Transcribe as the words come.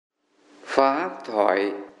Pháp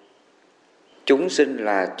thoại Chúng sinh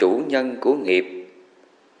là chủ nhân của nghiệp,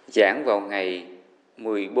 giảng vào ngày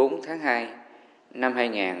 14 tháng 2 năm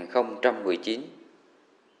 2019.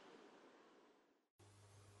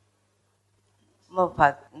 Mô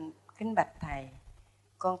Phật, kính bạch Thầy,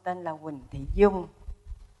 con tên là Huỳnh Thị Dung,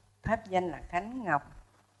 pháp danh là Khánh Ngọc.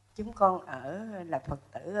 Chúng con là Phật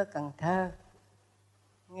tử ở Cần Thơ.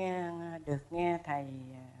 Nghe Thầy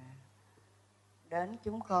đến,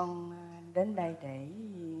 chúng con đến đây để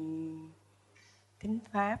thính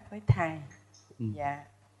Pháp với Thầy. Dạ,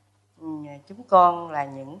 chúng con là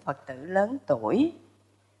những Phật tử lớn tuổi,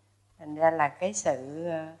 thành ra là cái sự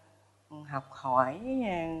học hỏi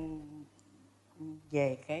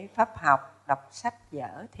về cái pháp học, đọc sách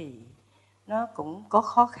vở thì nó cũng có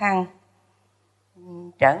khó khăn,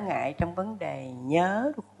 trở ngại trong vấn đề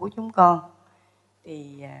nhớ của chúng con.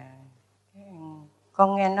 Thì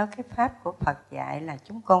con nghe nói cái pháp của Phật dạy là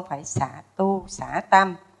chúng con phải xả tu, xả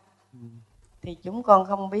tâm. Thì chúng con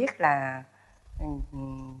không biết là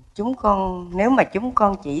nếu mà chúng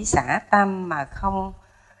con chỉ xả tâm mà không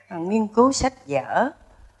nghiên cứu sách vở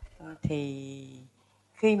thì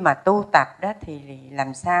khi mà tu tập đó thì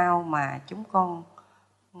làm sao mà chúng con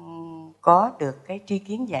có được cái tri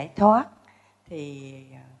kiến giải thoát. Thì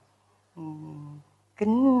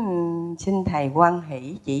kính xin Thầy hoan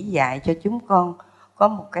hỷ chỉ dạy cho chúng con có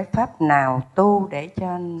một cái pháp nào tu để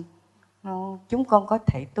cho chúng con có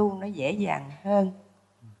thể tu nó dễ dàng hơn.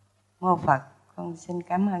 Mô Phật, con xin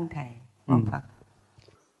cảm ơn Thầy. Mô Phật.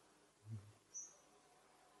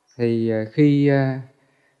 Thì khi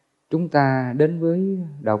chúng ta đến với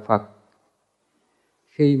đạo Phật,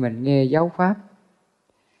 khi mình nghe giáo pháp,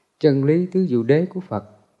 chân lý tứ diệu đế của Phật,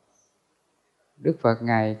 Đức Phật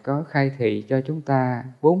Ngài có khai thị cho chúng ta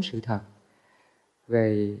 4 sự thật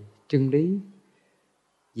về chân lý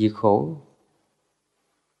diệt khổ.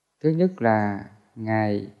 Thứ nhất là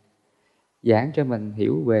Ngài giảng cho mình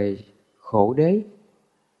hiểu về khổ đế.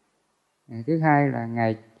 Thứ hai là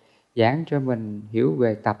Ngài giảng cho mình hiểu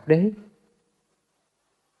về tập đế.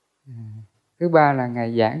 Thứ ba là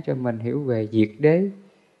Ngài giảng cho mình hiểu về diệt đế.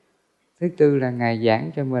 Thứ tư là Ngài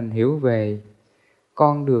giảng cho mình hiểu về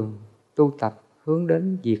con đường tu tập hướng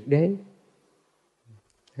đến diệt đế.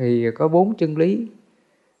 Thì có 4 chân lý.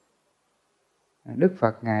 Đức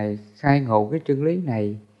Phật Ngài khai ngộ cái chân lý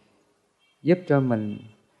này giúp cho mình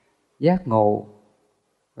giác ngộ.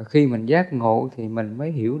 Và khi mình giác ngộ thì mình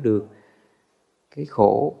mới hiểu được cái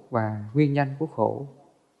khổ và nguyên nhân của khổ.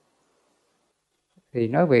 Thì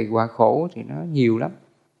nói về quả khổ thì nó nhiều lắm.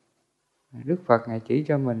 Đức Phật Ngài chỉ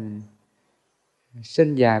cho mình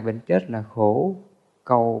sinh già bệnh chết là khổ,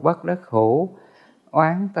 cầu bắt đất khổ,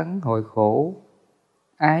 oán tấn hội khổ,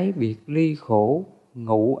 ái biệt ly khổ,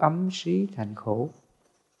 ngủ ấm xí thành khổ.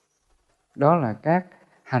 Đó là các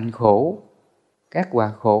hành khổ, các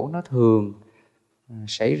quả khổ nó thường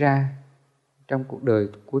xảy ra trong cuộc đời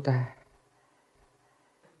của ta.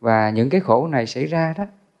 Và những cái khổ này xảy ra đó,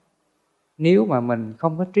 nếu mà mình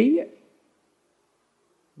không có trí,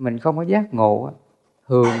 mình không có giác ngộ,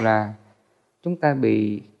 thường là chúng ta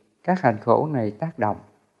bị các hành khổ này tác động.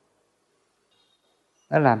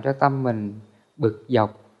 Nó làm cho tâm mình bực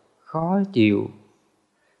dọc, khó chịu,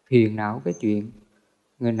 phiền não cái chuyện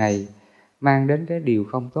người này mang đến cái điều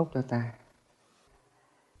không tốt cho ta.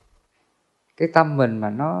 Cái tâm mình mà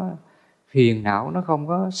nó phiền não, nó không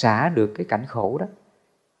có xả được cái cảnh khổ đó,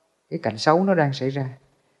 cái cảnh xấu nó đang xảy ra,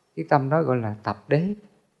 cái tâm đó gọi là tập đế.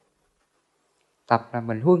 Tập là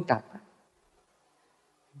mình huân tập.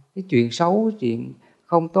 Cái chuyện xấu, chuyện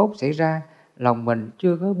không tốt xảy ra, lòng mình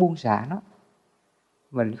chưa có buông xả nó,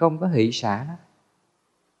 mình không có hỷ xả nó,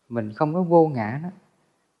 mình không có vô ngã nó,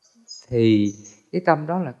 thì cái tâm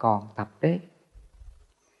đó là còn tập đế.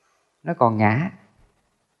 Nó còn ngã.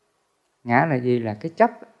 Ngã là gì? Là cái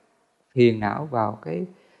chấp, phiền não vào cái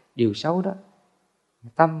điều xấu đó.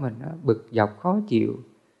 Tâm mình nó bực dọc, khó chịu,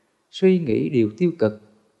 suy nghĩ điều tiêu cực,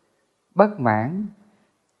 bất mãn,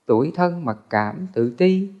 tủi thân, mặc cảm, tự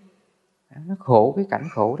ti. Nó khổ cái cảnh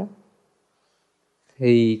khổ đó.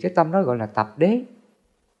 Thì cái tâm đó gọi là tập đế.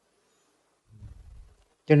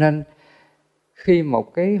 Cho nên khi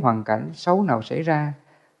một cái hoàn cảnh xấu nào xảy ra,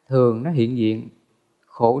 thường nó hiện diện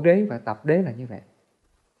khổ đế và tập đế là như vậy.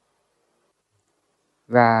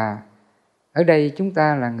 Và ở đây chúng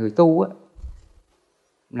ta là người tu á,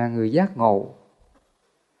 là người giác ngộ.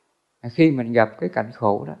 Khi mình gặp cái cảnh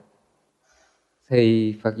khổ đó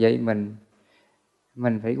thì Phật dạy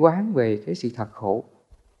mình phải quán về cái sự thật khổ.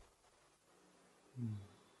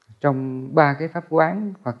 Trong 3 cái pháp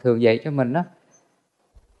quán Phật thường dạy cho mình đó,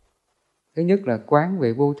 thứ nhất là quán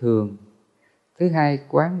về vô thường, thứ hai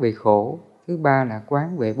quán về khổ, thứ ba là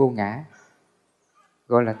quán về vô ngã.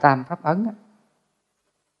 gọi là tam pháp ấn.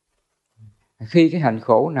 Khi cái hạnh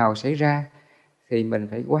khổ nào xảy ra thì mình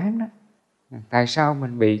phải quán đó. Tại sao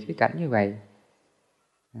mình bị cái cảnh như vậy?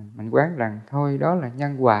 Mình quán rằng thôi đó là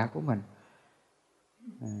nhân quả của mình.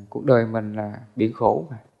 Cuộc đời mình là biển khổ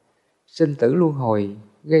mà. Sinh tử luân hồi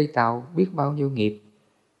gây tạo biết bao nhiêu nghiệp.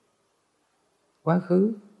 Quá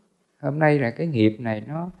khứ, hôm nay là cái nghiệp này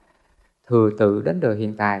nó thừa tự đến đời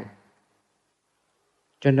hiện tại.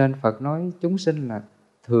 Cho nên Phật nói chúng sinh là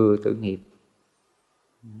thừa tự nghiệp.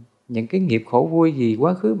 Những cái nghiệp khổ vui gì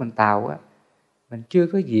quá khứ mình tạo á, mình chưa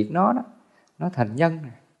có diệt nó đó, nó thành nhân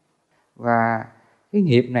này. Và cái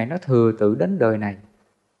nghiệp này nó thừa tự đến đời này.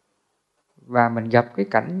 Và mình gặp cái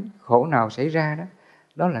cảnh khổ nào xảy ra đó,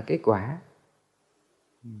 đó là cái quả.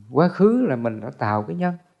 Quá khứ là mình đã tạo cái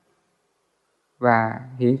nhân. Và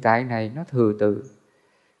hiện tại này nó thừa tự,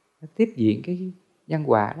 nó tiếp diễn cái nhân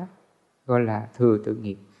quả đó, gọi là thừa tự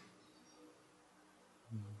nghiệp.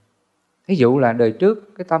 Ví dụ là đời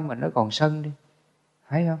trước cái tâm mình nó còn sân đi,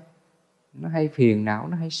 phải không? Nó hay phiền não,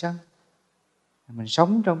 nó hay sân. Mình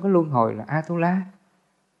sống trong cái luân hồi là Atula.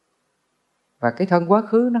 Và cái thân quá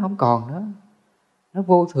khứ nó không còn nữa, nó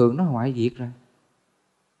vô thường, nó hoại diệt rồi.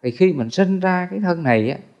 Thì khi mình sinh ra cái thân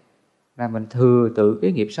này á, là mình thừa tự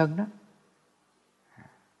cái nghiệp sân đó.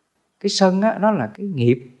 Cái sân á, nó là cái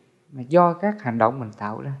nghiệp mà do các hành động mình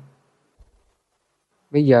tạo ra.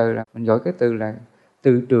 Bây giờ là mình gọi cái từ là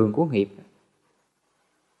từ trường của nghiệp.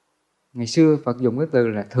 Ngày xưa Phật dùng cái từ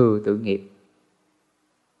là thừa tự nghiệp.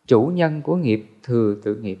 Chủ nhân của nghiệp, thừa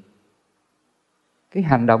tự nghiệp. Cái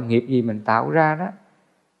hành động nghiệp gì mình tạo ra đó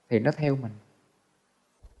thì nó theo mình.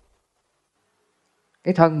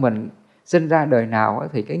 Cái thân mình sinh ra đời nào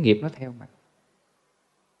thì cái nghiệp nó theo mình.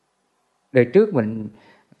 Đời trước mình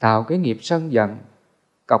tạo cái nghiệp sân giận,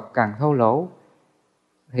 cọc cằn thô lỗ,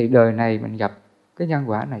 thì đời này mình gặp cái nhân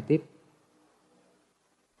quả này tiếp.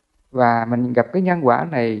 Và mình gặp cái nhân quả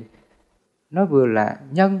này, nó vừa là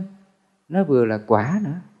nhân, nó vừa là quả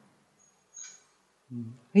nữa.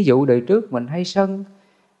 Ví dụ đời trước mình hay sân,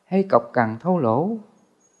 hay cọc cằn thô lỗ,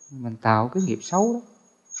 mình tạo cái nghiệp xấu đó.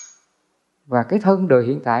 Và cái thân đời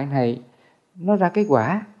hiện tại này nó ra cái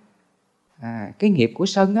quả. Cái nghiệp của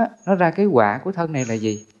sân á, nó ra cái quả của thân này là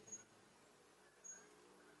gì?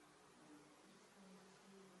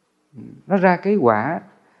 Nó ra cái quả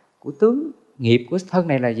của tướng nghiệp của thân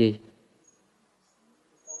này là gì?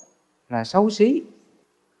 Là xấu xí.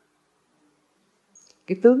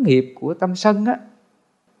 Cái tướng nghiệp của tâm sân á,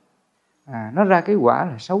 nó ra cái quả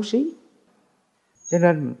là xấu xí. Cho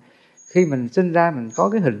nên khi mình sinh ra mình có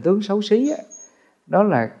cái hình tướng xấu xí á, đó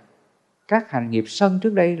là các hành nghiệp sân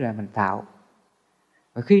trước đây là mình tạo.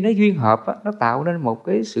 Và khi nó duyên hợp á, nó tạo nên một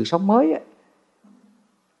cái sự sống mới á,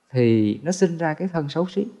 thì nó sinh ra cái thân xấu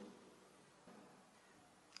xí.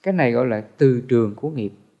 Cái này gọi là từ trường của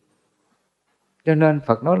nghiệp. Cho nên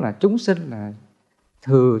Phật nói là chúng sinh là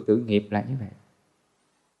thừa tự nghiệp là như vậy.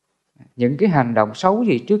 Những cái hành động xấu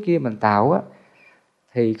gì trước kia mình tạo á,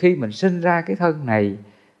 thì khi mình sinh ra cái thân này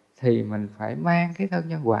thì mình phải mang cái thân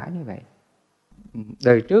nhân quả như vậy.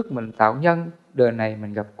 Đời trước mình tạo nhân, đời này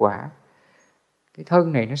mình gặp quả. Cái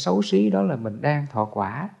thân này nó xấu xí, đó là mình đang thọ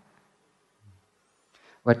quả.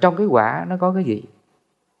 Và trong cái quả nó có cái gì?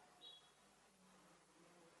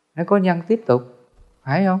 Nó có nhân tiếp tục,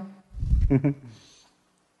 phải không?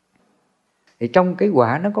 Thì trong cái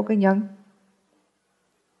quả nó có cái nhân.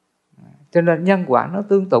 Cho nên nhân quả nó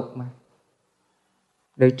tương tục mà.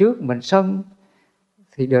 Đời trước mình sân,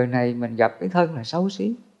 thì đời này mình gặp cái thân là xấu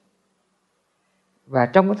xí. Và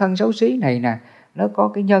trong cái thân xấu xí này nè, nó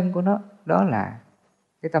có cái nhân của nó, đó là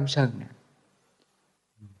cái tâm sân nè.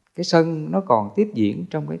 Cái sân nó còn tiếp diễn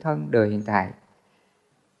trong cái thân đời hiện tại.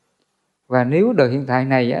 Và nếu đời hiện tại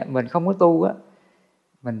này á, mình không có tu á,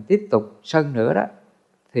 mình tiếp tục sân nữa đó,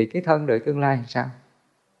 thì cái thân đời tương lai làm sao?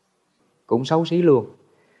 Cũng xấu xí luôn.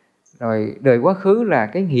 Rồi đời quá khứ là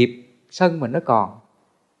cái nghiệp sân mình nó còn.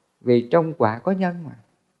 Vì trong quả có nhân mà,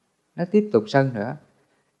 nó tiếp tục sân nữa.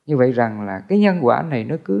 Như vậy rằng là cái nhân quả này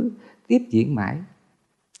nó cứ tiếp diễn mãi,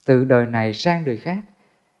 từ đời này sang đời khác.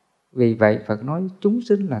 Vì vậy Phật nói chúng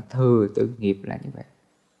sinh là thừa tự nghiệp là như vậy.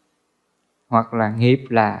 Hoặc là nghiệp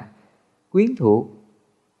là quyến thuộc,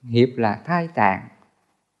 nghiệp là thai tạng.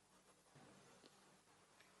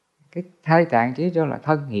 Cái thai tạng chỉ cho là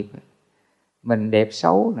thân nghiệp. Mình đẹp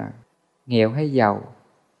xấu nè, nghèo hay giàu,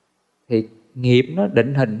 thì nghiệp nó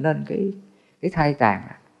định hình nên cái thai tạng.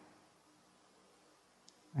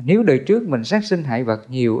 Nếu đời trước mình sát sinh hại vật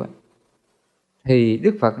nhiều, thì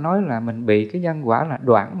Đức Phật nói là mình bị cái nhân quả là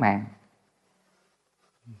đoạn mạng.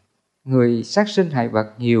 Người sát sinh hại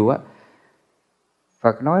vật nhiều á,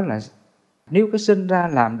 Phật nói là nếu có sinh ra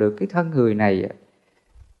làm được cái thân người này,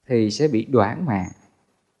 thì sẽ bị đoản mạng.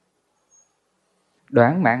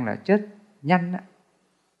 Đoản mạng là chết nhanh á.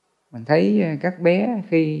 Mình thấy các bé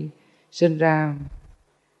khi sinh ra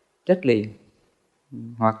chết liền,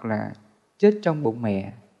 hoặc là chết trong bụng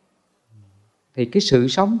mẹ, thì cái sự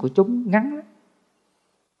sống của chúng ngắn lắm.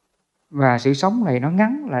 Và sự sống này nó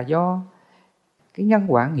ngắn là do cái nhân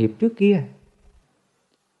quả nghiệp trước kia.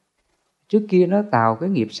 Trước kia nó tạo cái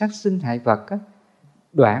nghiệp sát sinh hại vật á,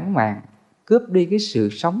 đoản mạng, cướp đi cái sự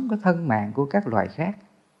sống, cái thân mạng của các loài khác.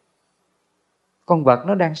 Con vật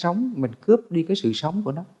nó đang sống, mình cướp đi cái sự sống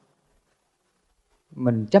của nó,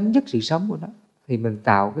 mình chấm dứt sự sống của nó, thì mình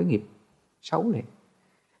tạo cái nghiệp xấu liền.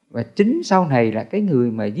 Và chính sau này là cái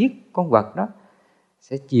người mà giết con vật đó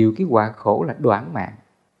sẽ chịu cái quả khổ là đoản mạng,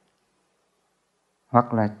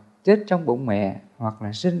 hoặc là chết trong bụng mẹ, hoặc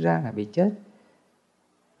là sinh ra là bị chết,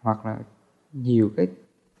 hoặc là nhiều cái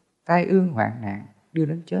tai ương hoạn nạn đưa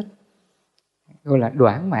đến chết, gọi là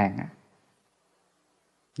đoản mạng.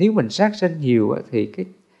 Nếu mình sát sinh nhiều thì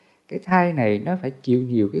cái thai này nó phải chịu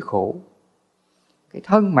nhiều cái khổ, cái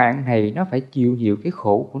thân mạng này nó phải chịu nhiều cái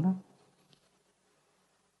khổ của nó.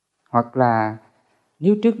 Hoặc là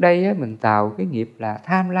nếu trước đây mình tạo cái nghiệp là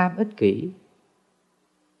tham lam ích kỷ,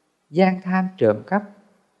 gian tham trộm cắp,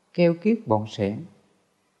 keo kiết bòn sẻn,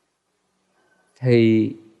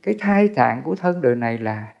 thì cái thai tạng của thân đời này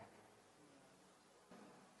là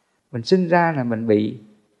mình sinh ra là mình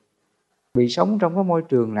bị sống trong cái môi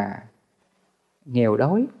trường là nghèo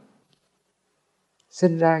đói.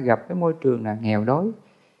 Sinh ra gặp cái môi trường là nghèo đói,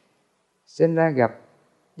 sinh ra gặp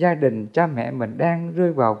gia đình cha mẹ mình đang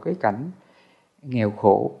rơi vào cái cảnh nghèo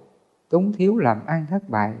khổ, túng thiếu, làm ăn thất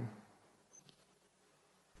bại.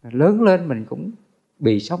 Lớn lên mình cũng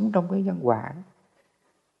bị sống trong cái nhân quả đó.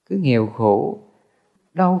 Cứ nghèo khổ,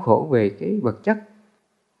 đau khổ về cái vật chất,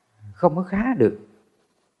 không có khá được.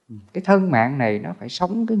 Cái thân mạng này nó phải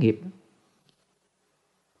sống cái nghiệp đó.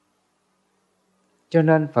 Cho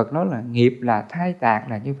nên Phật nói là nghiệp là thai tạng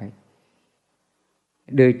là như vậy.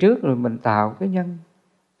 Đời trước rồi mình tạo cái nhân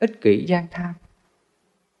ích kỷ gian tham,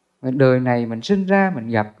 và đời này mình sinh ra mình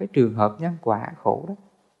gặp cái trường hợp nhân quả khổ đó.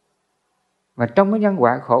 Và trong cái nhân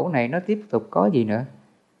quả khổ này nó tiếp tục có gì nữa?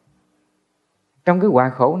 Trong cái quả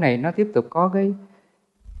khổ này nó tiếp tục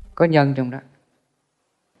có nhân trong đó.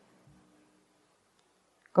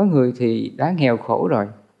 Có người thì đã nghèo khổ rồi,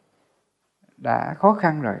 đã khó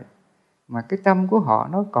khăn rồi, mà cái tâm của họ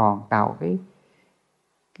nó còn tạo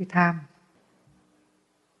cái tham.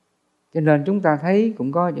 Cho nên chúng ta thấy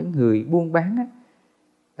cũng có những người buôn bán á,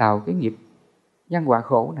 tạo cái nghiệp nhân quả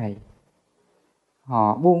khổ này.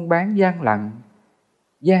 Họ buôn bán gian lận,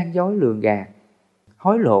 gian dối lường gạt,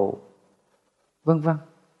 hối lộ, vân vân.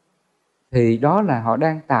 Thì đó là họ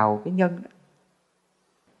đang tạo cái nhân đó.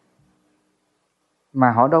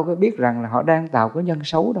 Mà họ đâu có biết rằng là họ đang tạo cái nhân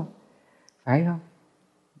xấu đâu, phải không?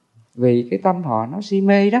 Vì cái tâm họ nó si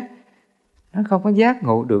mê đó, nó không có giác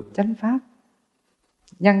ngộ được chánh pháp,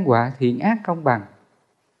 nhân quả thiện ác công bằng,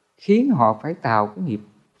 khiến họ phải tạo cái nghiệp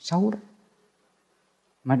xấu đó.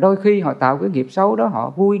 Mà đôi khi họ tạo cái nghiệp xấu đó họ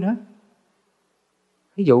vui nữa.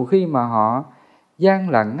 Ví dụ khi mà họ gian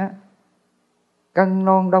lận á, cân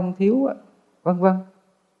non đông thiếu á, vân vân.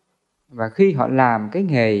 Và khi họ làm cái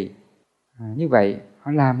nghề như vậy,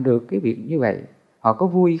 họ làm được cái việc như vậy, họ có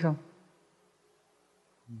vui không?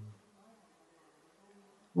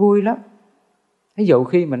 Vui lắm. Ví dụ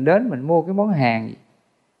khi mình đến mình mua cái món hàng,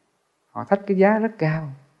 họ thách cái giá rất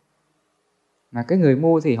cao, mà cái người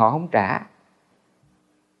mua thì họ không trả,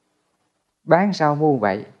 bán sao mua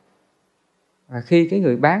vậy. Và khi cái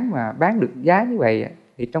người bán mà bán được giá như vậy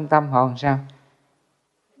thì trong tâm họ làm sao?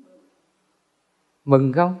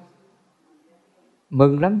 Mừng không?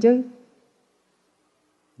 Mừng lắm chứ.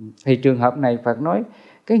 Thì trường hợp này Phật nói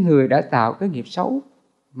cái người đã tạo cái nghiệp xấu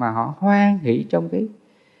mà họ hoan hỷ trong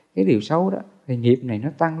cái điều xấu đó, thì nghiệp này nó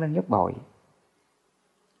tăng lên gấp bội.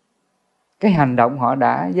 Cái hành động họ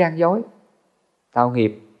đã gian dối, tạo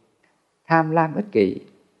nghiệp tham lam ích kỷ,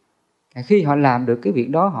 khi họ làm được cái việc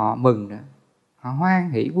đó họ mừng nữa, họ hoan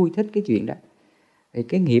hỷ vui thích cái chuyện đó, thì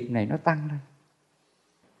cái nghiệp này nó tăng lên.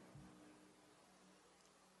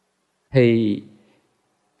 Thì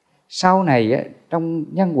sau này trong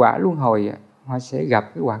nhân quả luân hồi họ sẽ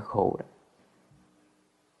gặp cái quả khổ đó.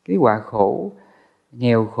 Cái quả khổ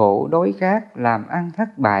nghèo khổ, đói khát, làm ăn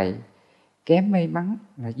thất bại, kém may mắn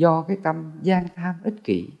là do cái tâm gian tham ích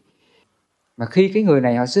kỷ. Mà khi cái người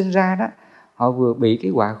này họ sinh ra đó, họ vừa bị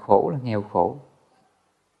cái quả khổ là nghèo khổ,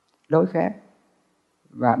 đói khát,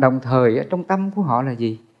 và đồng thời trong tâm của họ là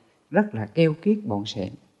gì? Rất là keo kiết bộn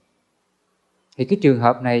sẻn. Thì cái trường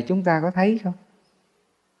hợp này chúng ta có thấy không?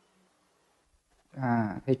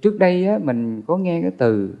 Thì trước đây á, mình có nghe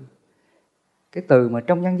cái từ mà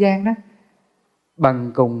trong nhân gian đó,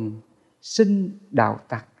 bằng cùng sinh đạo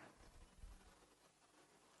tặc.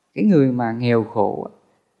 Cái người mà nghèo khổ,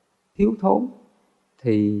 thiếu thốn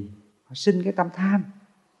thì họ sinh cái tâm tham,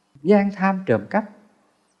 gian tham trộm cắp,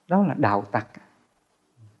 đó là đạo tặc.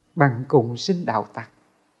 Bằng cùng sinh đạo tặc,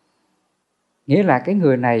 nghĩa là cái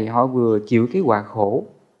người này họ vừa chịu cái quả khổ,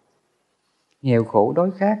 nghèo khổ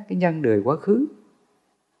đói khát, cái nhân đời quá khứ,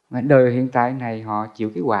 mà đời hiện tại này họ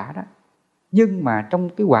chịu cái quả đó. Nhưng mà trong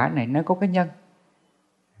cái quả này nó có cái nhân,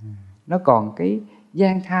 nó còn cái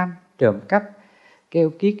gian tham trộm cắp, keo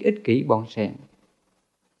kiết, ích kỷ, bọn sẹn.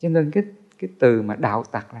 Cho nên cái từ mà đạo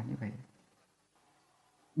tặc là như vậy.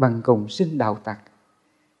 Bằng cùng sinh đạo tặc,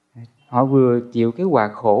 họ vừa chịu cái quả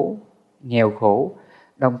khổ, nghèo khổ,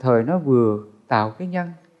 đồng thời nó vừa tạo cái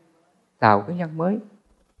nhân mới,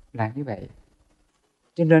 là như vậy.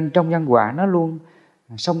 Cho nên trong nhân quả nó luôn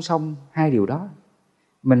song song hai điều đó.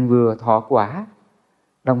 Mình vừa thọ quả,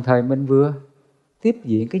 đồng thời mình vừa tiếp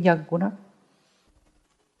diễn cái nhân của nó.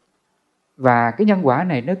 Và cái nhân quả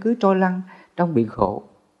này nó cứ trôi lăn trong biển khổ.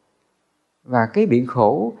 Và cái biển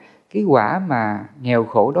khổ, cái quả mà nghèo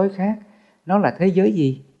khổ đói khát, nó là thế giới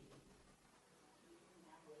gì?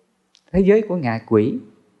 Thế giới của ngạ quỷ.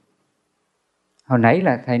 Hồi nãy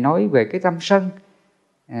là thầy nói về cái tâm sân.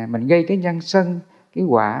 Mình gây cái nhân sân, cái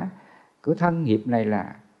quả của thân nghiệp này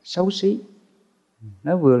là xấu xí.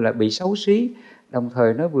 Nó vừa là bị xấu xí, đồng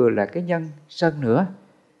thời nó vừa là cái nhân sân nữa.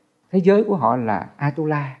 Thế giới của họ là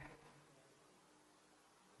Atula.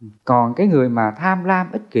 Còn cái người mà tham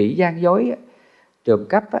lam, ích kỷ, gian dối, trộm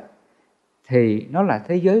cắp thì nó là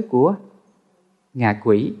thế giới của ngạ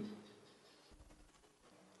quỷ.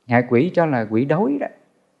 Ngạ quỷ cho là quỷ đói đó.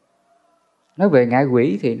 Nói về ngạ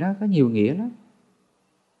quỷ thì nó có nhiều nghĩa lắm.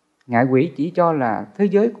 Ngạ quỷ chỉ cho là thế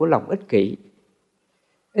giới của lòng ích kỷ.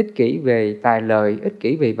 Ích kỷ về tài lợi, ích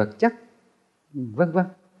kỷ về vật chất, vân vân.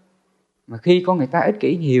 Mà khi con người ta ích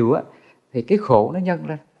kỷ nhiều thì cái khổ nó nhân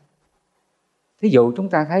lên. Thí dụ chúng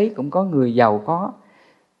ta thấy cũng có người giàu có,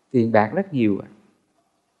 tiền bạc rất nhiều.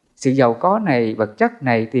 Sự giàu có này, vật chất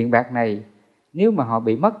này, tiền bạc này, nếu mà họ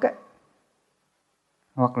bị mất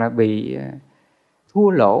hoặc là bị thua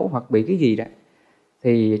lỗ, hoặc bị cái gì đó,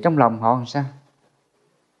 thì trong lòng họ làm sao?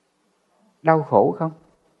 Đau khổ không?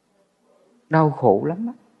 Đau khổ lắm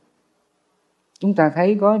đó. Chúng ta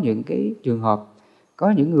thấy có những cái trường hợp,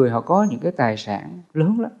 có những người họ có những cái tài sản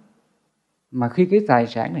lớn lắm, mà khi cái tài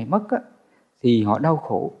sản này mất thì họ đau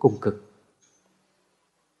khổ cùng cực.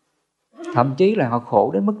 Thậm chí là họ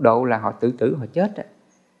khổ đến mức độ là họ tự tử, họ chết.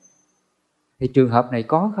 Thì trường hợp này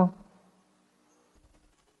có không?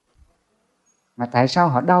 Mà tại sao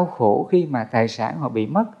họ đau khổ khi mà tài sản họ bị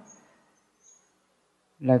mất?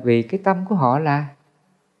 Là vì cái tâm của họ là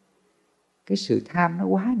cái sự tham nó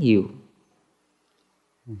quá nhiều.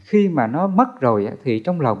 Khi mà nó mất rồi thì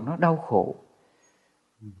trong lòng nó đau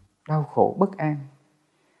khổ bất an.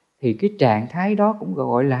 Thì cái trạng thái đó cũng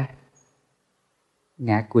gọi là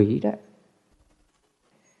ngạ quỷ đó.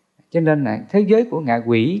 Cho nên là thế giới của ngạ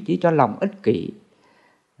quỷ chỉ cho lòng ích kỷ,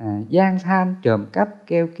 gian tham, trộm cắp,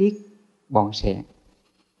 keo kiết, bọn sẹn.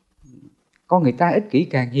 Con người ta ích kỷ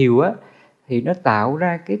càng nhiều thì nó tạo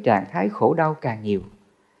ra cái trạng thái khổ đau càng nhiều.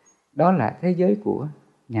 Đó là thế giới của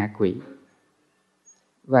ngạ quỷ.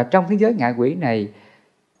 Và trong thế giới ngạ quỷ này,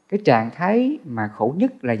 cái trạng thái mà khổ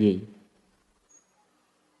nhất là gì?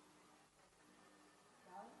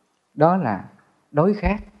 Đó là đói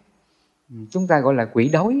khát. Chúng ta gọi là quỷ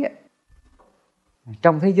đói.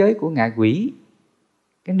 Trong thế giới của ngạ quỷ,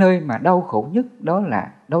 cái nơi mà đau khổ nhất đó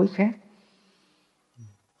là đói khát.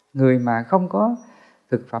 Người mà không có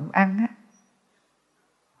thực phẩm ăn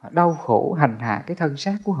họ đau khổ hành hạ cái thân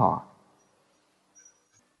xác của họ.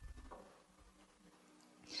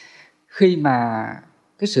 Khi mà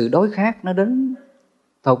cái sự đói khát nó đến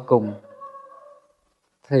tột cùng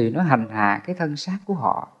thì nó hành hạ cái thân xác của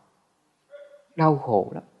họ, đau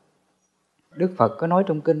khổ lắm. Đức Phật có nói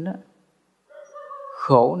trong kinh đó,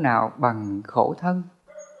 khổ nào bằng khổ thân.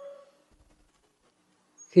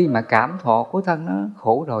 Khi mà cảm thọ của thân nó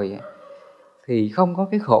khổ rồi thì không có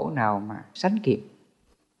cái khổ nào mà sánh kịp.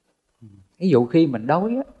 Ví dụ khi mình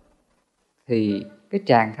đói thì cái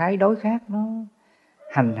trạng thái đói khát nó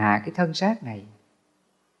hành hạ cái thân xác này.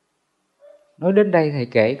 Nói đến đây thầy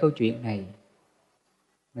kể câu chuyện này.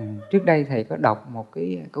 Trước đây thầy có đọc một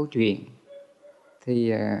cái câu chuyện.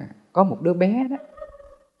 Thì có một đứa bé đó,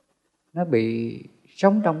 nó bị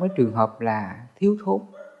sống trong cái trường hợp là thiếu thốn.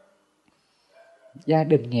 Gia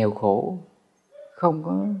đình nghèo khổ, không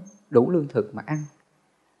có đủ lương thực mà ăn.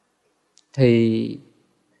 Thì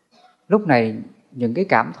lúc này những cái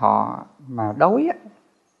cảm thọ mà đói á,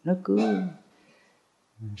 nó cứ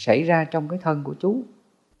xảy ra trong cái thân của chú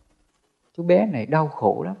bé này đau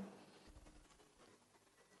khổ lắm.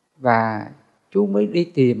 Và chú mới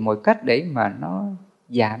đi tìm mọi cách để mà nó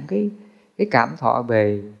giảm cái cảm thọ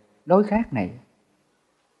về đói khát này.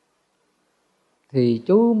 Thì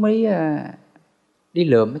chú mới đi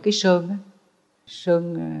lượm mấy cái sơn á,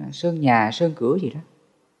 sơn nhà, sơn cửa gì đó.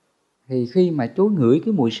 Thì khi mà chú ngửi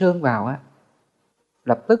cái mùi sơn vào á,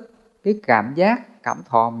 lập tức cái cảm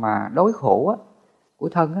thọ mà đói khổ á, của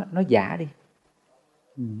thân á, nó giảm đi.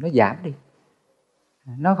 Nó giảm đi.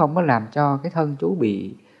 Nó không có làm cho cái thân chú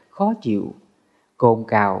bị khó chịu, cồn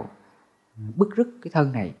cào, bứt rứt cái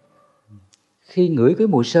thân này. Khi ngửi cái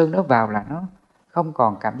mùi sơn đó vào là nó không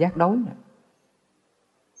còn cảm giác đói nữa.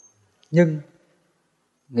 Nhưng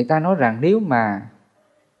người ta nói rằng nếu mà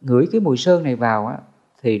ngửi cái mùi sơn này vào á,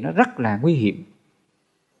 thì nó rất là nguy hiểm.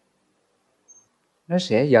 Nó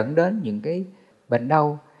sẽ dẫn đến những cái bệnh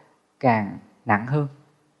đau càng nặng hơn.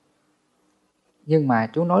 Nhưng mà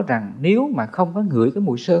chú nói rằng nếu mà không có ngửi cái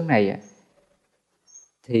mùi sơn này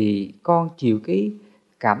thì con chịu cái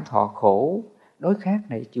cảm thọ khổ đói khát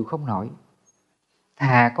này chịu không nổi.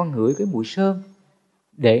 Thà con ngửi cái mùi sơn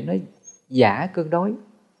để nó giả cơn đói,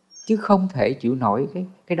 chứ không thể chịu nổi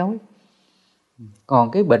cái đói.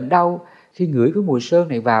 Còn cái bệnh đau khi ngửi cái mùi sơn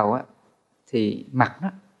này vào thì mặc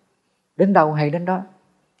nó đến đâu hay đến đó.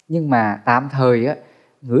 Nhưng mà tạm thời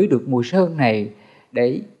ngửi được mùi sơn này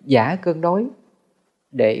để giả cơn đói,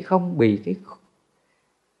 để không bị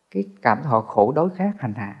cái cảm thọ khổ đói khát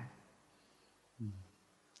hành hạ.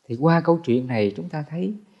 Thì qua câu chuyện này chúng ta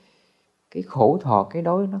thấy cái khổ thọ cái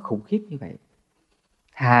đói nó khủng khiếp như vậy.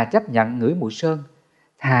 Thà chấp nhận ngửi mùi sơn,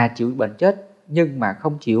 thà chịu bệnh chết, nhưng mà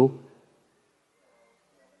không chịu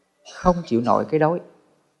nổi cái đói.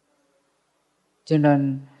 Cho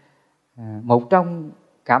nên một trong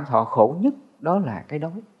cảm thọ khổ nhất đó là cái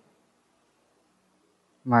đói.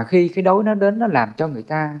 Mà khi cái đói nó đến, nó làm cho người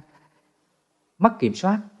ta mất kiểm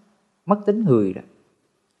soát, mất tính người đó.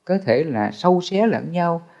 Có thể là sâu xé lẫn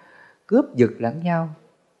nhau, cướp giật lẫn nhau,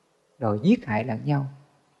 rồi giết hại lẫn nhau.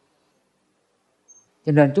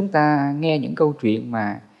 Cho nên chúng ta nghe những câu chuyện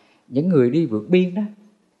mà những người đi vượt biên đó,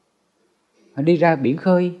 họ đi ra biển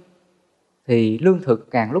khơi thì lương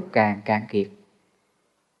thực càng lúc càng cạn kiệt.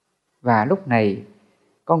 Và lúc này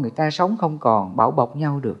con người ta sống không còn bảo bọc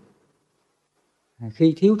nhau được.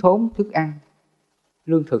 Khi thiếu thốn thức ăn,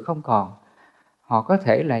 lương thực không còn, họ có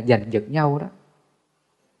thể là giành giật nhau đó,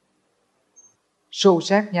 xô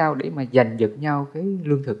xát nhau để mà giành giật nhau cái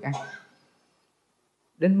lương thực ăn,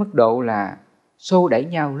 đến mức độ là xô đẩy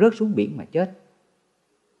nhau rớt xuống biển mà chết,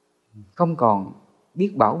 không còn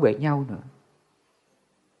biết bảo vệ nhau nữa.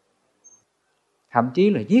 Thậm chí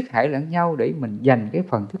là giết hại lẫn nhau để mình giành cái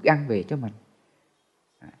phần thức ăn về cho mình.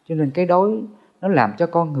 Cho nên cái đói nó làm cho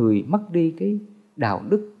con người mất đi cái đạo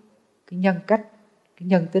đức, cái nhân cách, cái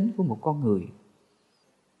nhân tính của một con người.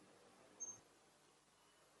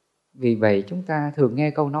 Vì vậy chúng ta thường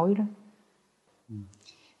nghe câu nói đó: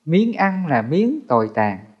 miếng ăn là miếng tồi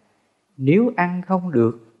tàn, nếu ăn không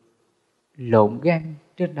được lộn gan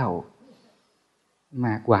trên đầu.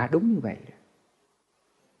 Mà quả đúng như vậy.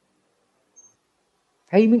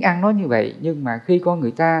 Thấy miếng ăn nó như vậy, nhưng mà khi con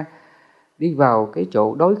người ta đi vào cái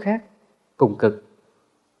chỗ đói khát cùng cực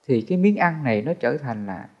thì cái miếng ăn này nó trở thành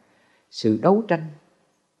là sự đấu tranh,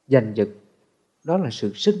 giành giật. Đó là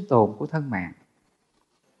sự sinh tồn của thân mạng.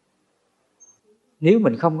 Nếu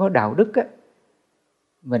mình không có đạo đức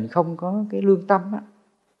mình không có cái lương tâm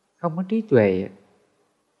không có trí tuệ,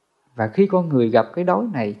 và khi con người gặp cái đói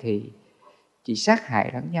này thì chỉ sát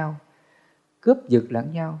hại lẫn nhau, cướp giật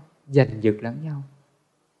lẫn nhau, giành giật lẫn nhau.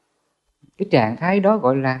 Cái trạng thái đó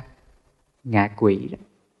gọi là ngạ quỷ đó.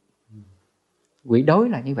 Quỷ đói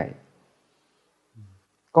là như vậy.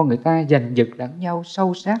 Con người ta giành giật lẫn nhau,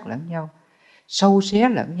 sâu sát lẫn nhau, sâu xé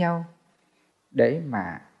lẫn nhau để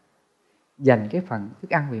mà giành cái phần thức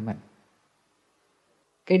ăn về mình.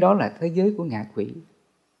 Cái đó là thế giới của ngạ quỷ.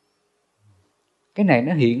 Cái này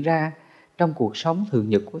nó hiện ra trong cuộc sống thường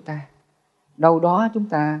nhật của ta. Đâu đó chúng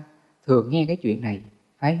ta thường nghe cái chuyện này,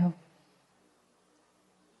 phải không?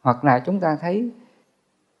 Hoặc là chúng ta thấy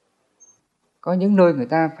có những nơi người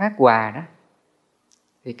ta phát quà đó,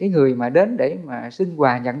 thì cái người mà đến để mà xin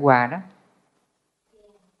quà, nhận quà đó,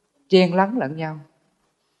 chen lấn lẫn nhau,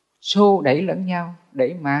 xô đẩy lẫn nhau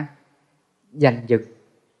để mà giành giật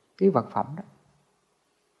cái vật phẩm đó.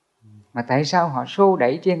 Mà tại sao họ xô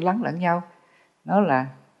đẩy chen lấn lẫn nhau? Nó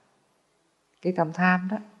là cái tâm tham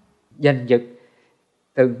đó, giành giật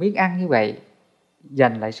từng miếng ăn như vậy,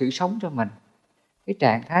 giành lại sự sống cho mình. Cái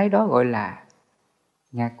trạng thái đó gọi là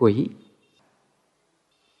ngạ quỷ.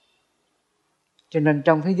 Cho nên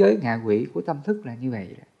trong thế giới ngạ quỷ của tâm thức là như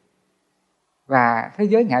vậy đó. Và thế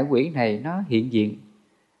giới ngạ quỷ này nó hiện diện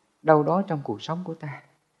đâu đó trong cuộc sống của ta.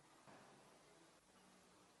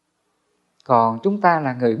 Còn chúng ta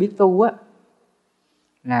là người biết tu á,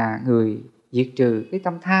 là người diệt trừ cái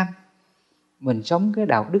tâm tham. Mình sống cái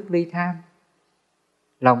đạo đức ly tham.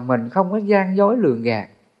 Lòng mình không có gian dối lường gạt,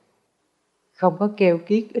 không có keo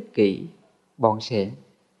kiết ích kỷ, bọn xẻn.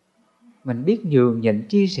 Mình biết nhường nhịn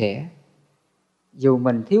chia sẻ. Dù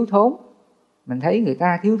mình thiếu thốn, mình thấy người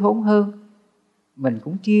ta thiếu thốn hơn, mình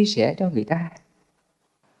cũng chia sẻ cho người ta.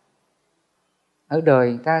 Ở đời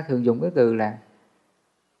người ta thường dùng cái từ là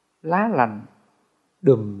lá lành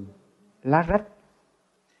đùm lá rách,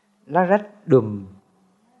 lá rách đùm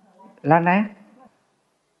lá nát.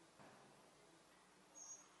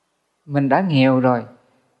 Mình đã nghèo rồi,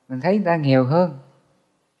 mình thấy người ta nghèo hơn,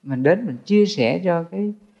 mình đến mình chia sẻ cho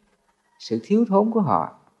cái sự thiếu thốn của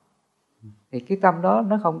họ, thì cái tâm đó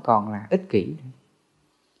nó không còn là ích kỷ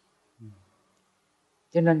nữa.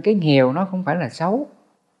 Cho nên cái nghèo nó không phải là xấu.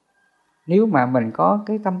 Nếu mà mình có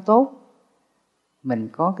cái tâm tốt, mình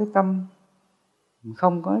có cái tâm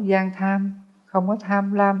không có gian tham, không có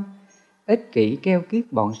tham lam, ích kỷ, keo kiết,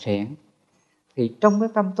 bọn xẻn, thì trong cái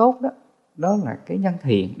tâm tốt đó, đó là cái nhân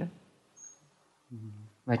thiện đó.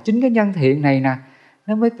 Và chính cái nhân thiện này nè,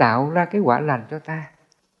 nó mới tạo ra cái quả lành cho ta.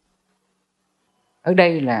 Ở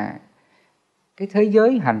đây là cái thế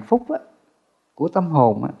giới hạnh phúc á, của tâm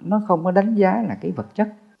hồn á, nó không có đánh giá là cái vật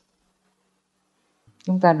chất.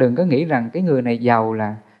 Chúng ta đừng có nghĩ rằng cái người này giàu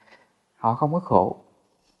là họ không có khổ.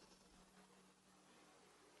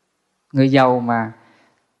 Người giàu mà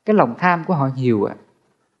cái lòng tham của họ nhiều á,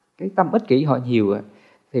 cái tâm ích kỷ họ nhiều á,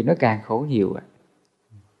 thì nó càng khổ nhiều á.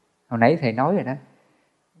 Hồi nãy thầy nói rồi đó,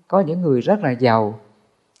 có những người rất là giàu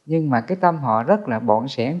nhưng mà cái tâm họ rất là bọn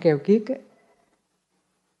xẻn keo kiết á.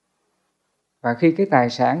 Và khi cái tài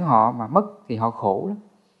sản họ mà mất thì họ khổ lắm,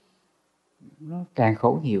 nó càng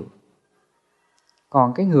khổ nhiều.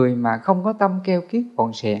 Còn cái người mà không có tâm keo kiết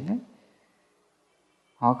bọn xẻn á,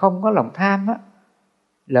 họ không có lòng tham á,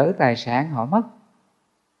 lỡ tài sản họ mất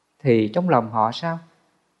thì trong lòng họ sao?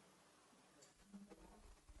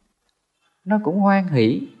 Nó cũng hoan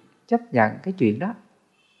hỷ chấp nhận cái chuyện đó.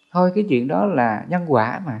 Thôi cái chuyện đó là nhân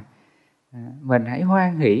quả mà, mình hãy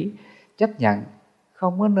hoan hỷ chấp nhận,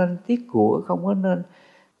 không có nên tiếc của, không có nên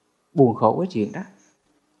buồn khổ với chuyện đó.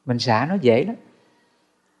 Mình xả nó dễ lắm.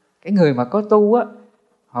 Cái người mà có tu á,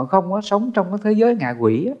 họ không có sống trong cái thế giới ngạ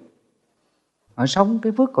quỷ á, họ sống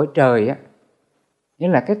cái phước cõi trời á, nghĩa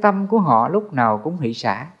là cái tâm của họ lúc nào cũng hỷ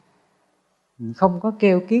xả, không có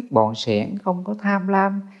keo kiết bọn xẻn, không có tham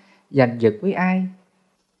lam giành giật với ai.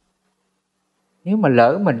 Nếu mà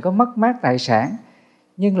lỡ mình có mất mát tài sản,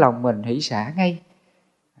 nhưng lòng mình hỷ xả ngay,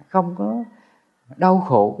 không có đau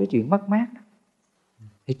khổ cái chuyện mất mát,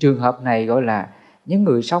 thì trường hợp này gọi là những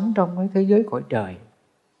người sống trong cái thế giới cõi trời.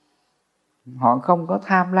 Họ không có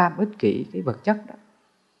tham lam ích kỷ cái vật chất đó.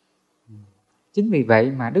 Chính vì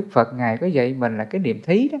vậy mà Đức Phật Ngài có dạy mình là cái niệm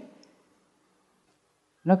thí đó,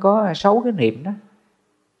 nó có 6 cái niệm đó.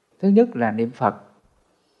 Thứ nhất là niệm Phật,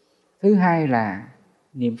 thứ hai là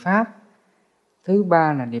niệm Pháp, thứ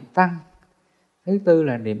ba là niệm Tăng, thứ tư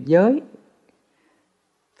là niệm giới,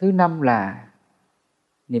 thứ năm là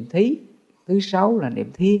niệm thí, thứ sáu là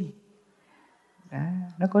niệm thiên. Đó,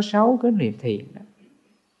 nó có 6 cái niệm thiện đó.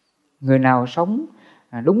 Người nào sống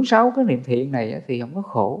đúng 6 cái niệm thiện này thì không có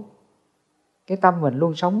khổ. Cái tâm mình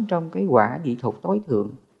luôn sống trong cái quả dị thục tối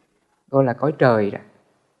thượng, gọi là cõi trời đó.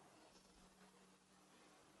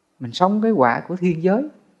 Mình sống cái quả của thiên giới,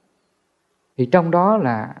 thì trong đó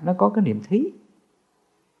là nó có cái niệm thí.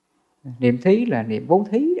 Niệm thí là niệm bố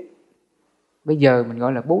thí đó. Bây giờ mình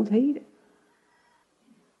gọi là bố thí đó.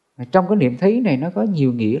 Trong cái niệm thí này nó có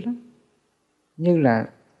nhiều nghĩa lắm, như là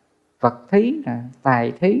vật thí nè,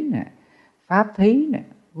 tài thí nè, pháp thí nè,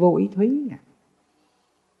 vô ý thí nè.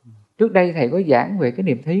 Trước đây thầy có giảng về cái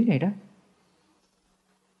niệm thí này đó.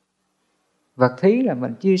 Vật thí là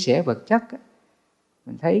mình chia sẻ vật chất á.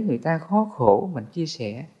 Mình thấy người ta khó khổ, mình chia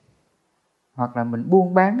sẻ. Hoặc là mình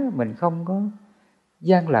buôn bán á, mình không có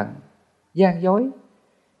gian lận, gian dối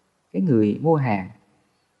cái người mua hàng.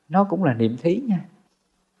 Nó cũng là niệm thí nha.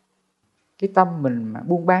 Cái tâm mình mà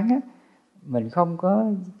buôn bán á, mình không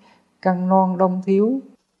có căng non đông thiếu,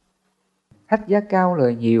 thách giá cao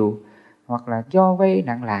lời nhiều, hoặc là cho vay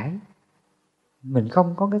nặng lãi. Mình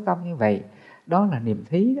không có cái tâm như vậy, đó là niệm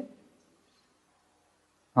thí đó.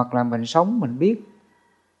 Hoặc là mình sống mình biết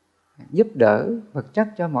giúp đỡ vật chất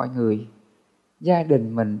cho mọi người, gia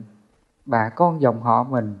đình mình, bà con dòng họ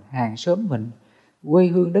mình, hàng xóm mình, quê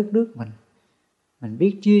hương đất nước mình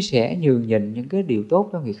biết chia sẻ nhường nhịn những cái điều tốt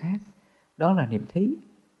cho người khác. đó là niệm thí.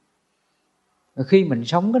 Và khi mình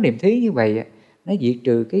sống cái niệm thí như vậy, nó diệt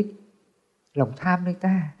trừ cái lòng tham nơi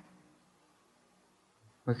ta.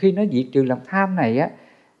 Và khi nó diệt trừ lòng tham này á,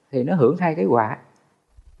 thì nó hưởng hai cái quả.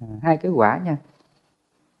 Hai cái quả nha.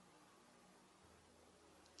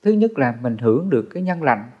 Thứ nhất là mình hưởng được cái nhân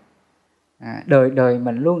lành. Đời đời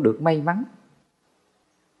mình luôn được may mắn.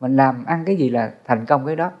 Mình làm ăn cái gì là thành công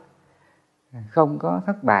cái đó, không có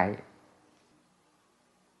thất bại.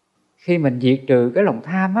 Khi mình diệt trừ cái lòng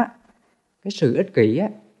tham á, cái sự ích kỷ á,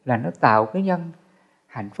 là nó tạo cái nhân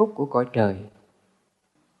hạnh phúc của cõi trời.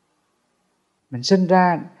 Mình sinh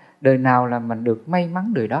ra đời nào là mình được may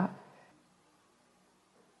mắn đời đó.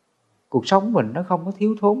 Cuộc sống mình nó không có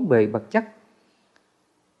thiếu thốn về vật chất,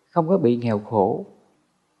 không có bị nghèo khổ.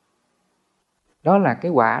 Đó là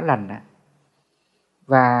cái quả lành ạ.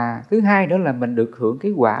 Và thứ hai nữa là mình được hưởng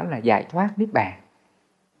cái quả là giải thoát niết bàn.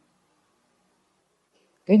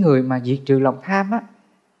 Cái người mà diệt trừ lòng tham á,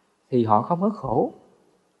 thì họ không có khổ.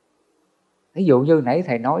 Ví dụ như nãy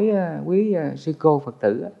thầy nói quý sư cô Phật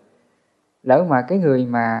tử á, lỡ mà cái người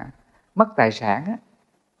mà mất tài sản á,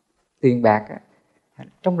 tiền bạc á,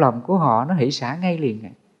 trong lòng của họ nó hỷ xả ngay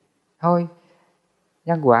liền. Thôi,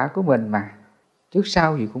 nhân quả của mình mà, trước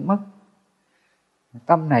sau gì cũng mất.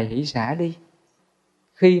 Tâm này hỷ xả đi.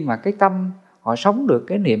 Khi mà cái tâm họ sống được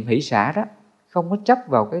cái niệm hỷ xả đó, không có chấp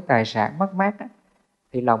vào cái tài sản mất mát đó,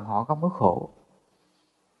 thì lòng họ không có khổ.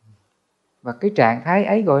 Và cái trạng thái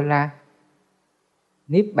ấy gọi là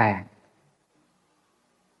niết bàn.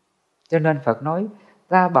 Cho nên Phật nói,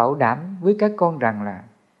 ta bảo đảm với các con rằng là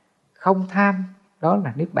không tham, đó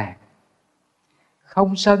là niết bàn.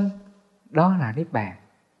 Không sân, đó là niết bàn.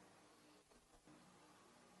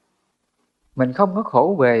 Mình không có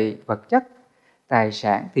khổ về vật chất, tài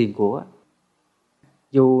sản, tiền của.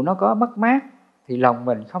 Dù nó có mất mát thì lòng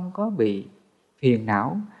mình không có bị phiền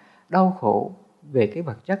não, đau khổ về cái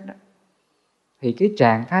vật chất đó. Thì cái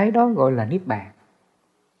trạng thái đó gọi là niết bàn.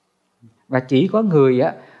 Và chỉ có người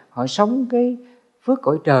á, họ sống cái phước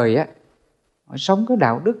cõi trời á, họ sống cái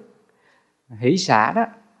đạo đức hỷ xả đó,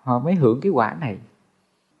 họ mới hưởng cái quả này.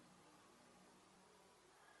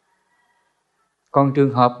 Còn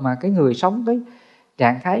trường hợp mà cái người sống cái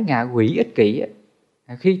trạng thái ngạ quỷ ích kỷ á,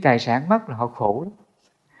 khi tài sản mất là họ khổ lắm,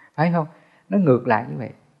 phải không? Nó ngược lại như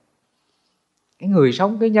vậy. Cái người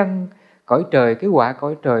sống cái nhân cõi trời, cái quả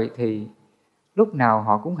cõi trời thì lúc nào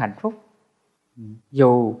họ cũng hạnh phúc.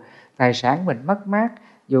 Dù tài sản mình mất mát,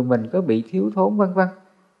 dù mình có bị thiếu thốn vân vân,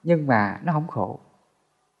 nhưng mà nó không khổ.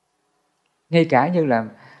 Ngay cả như là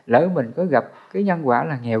lỡ mình có gặp cái nhân quả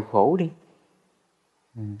là nghèo khổ đi,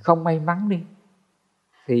 không may mắn đi,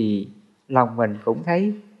 thì lòng mình cũng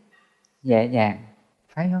thấy nhẹ nhàng,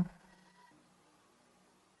 phải không?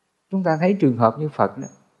 Chúng ta thấy trường hợp như Phật đó.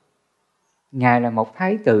 Ngài là một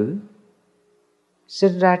thái tử,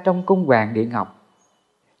 sinh ra trong cung vàng địa ngọc.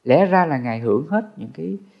 Lẽ ra là Ngài hưởng hết những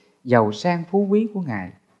cái giàu sang phú quý của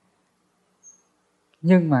Ngài.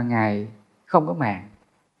 Nhưng mà Ngài không có màng.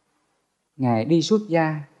 Ngài đi xuất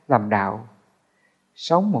gia làm đạo,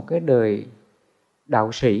 sống một cái đời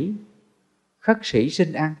đạo sĩ, khất sĩ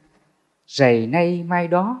xin ăn, rày nay mai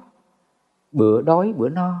đó, bữa đói bữa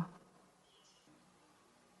no.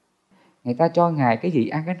 Người ta cho Ngài cái gì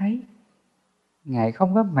ăn cái nấy. Ngài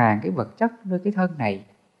không có màng cái vật chất nơi cái thân này.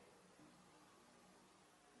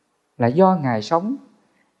 Là do Ngài sống,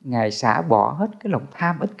 Ngài xả bỏ hết cái lòng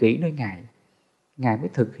tham ích kỷ nơi Ngài, Ngài mới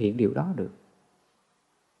thực hiện điều đó được.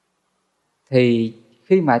 Thì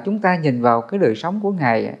khi mà chúng ta nhìn vào cái đời sống của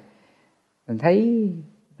Ngài, mình thấy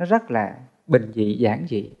nó rất là bình dị, giản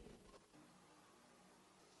dị.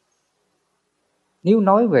 Nếu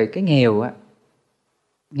nói về cái nghèo á,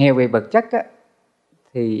 nghèo về vật chất á,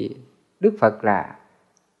 thì Đức Phật là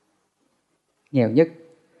nghèo nhất,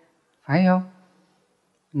 phải không?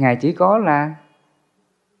 Ngài chỉ có là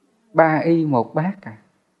 3 y 1 bát à.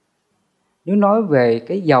 Nếu nói về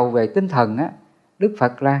cái giàu về tinh thần á, Đức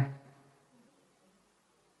Phật là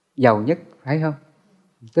giàu nhất, phải không?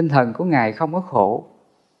 Tinh thần của Ngài không có khổ,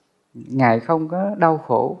 Ngài không có đau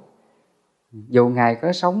khổ. Dù Ngài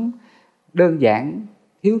có sống đơn giản,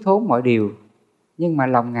 thiếu thốn mọi điều, nhưng mà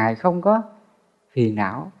lòng Ngài không có phiền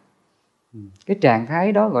não. Cái trạng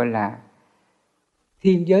thái đó gọi là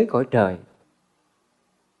thiên giới cõi trời.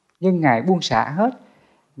 Nhưng Ngài buông xả hết,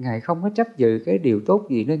 Ngài không có chấp giữ cái điều tốt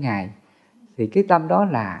gì nơi Ngài, thì cái tâm đó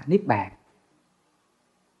là niết bàn.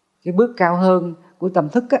 Cái bước cao hơn của tâm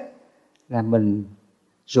thức á, là mình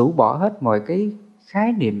rũ bỏ hết mọi cái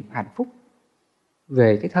khái niệm hạnh phúc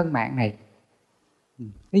về cái thân mạng này.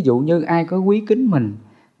 Ví dụ như ai có quý kính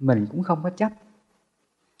mình cũng không có chấp.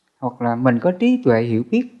 Hoặc là mình có trí tuệ hiểu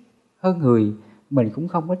biết hơn người, mình cũng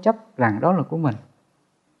không có chấp rằng đó là của mình.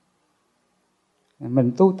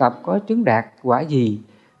 Mình tu tập có chứng đạt quả gì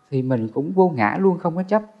thì mình cũng vô ngã luôn, không có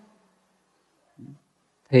chấp.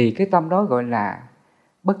 Thì cái tâm đó gọi là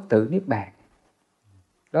bất tử niết bàn.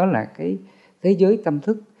 Đó là cái thế giới tâm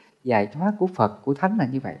thức giải thoát của Phật, của Thánh là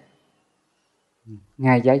như vậy.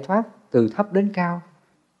 Ngài giải thoát từ thấp đến cao,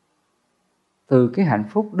 từ cái hạnh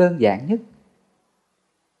phúc đơn giản nhất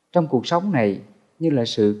trong cuộc sống này, như là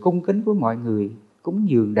sự cung kính của mọi người, cúng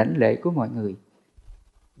dường đảnh lễ của mọi người.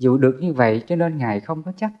 Dù được như vậy cho nên Ngài không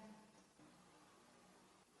có chấp.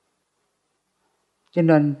 Cho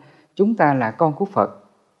nên chúng ta là con của Phật,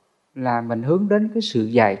 là mình hướng đến cái sự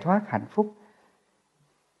giải thoát hạnh phúc,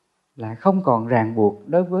 là không còn ràng buộc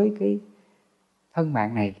đối với cái thân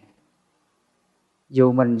mạng này.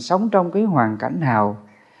 Dù mình sống trong cái hoàn cảnh nào,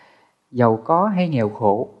 giàu có hay nghèo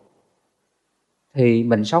khổ, thì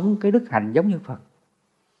mình sống cái đức hạnh giống như Phật.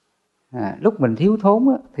 Lúc mình thiếu thốn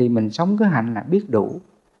thì mình sống cái hạnh là biết đủ.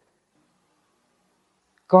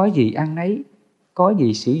 Có gì ăn nấy, có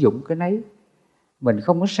gì sử dụng cái nấy. Mình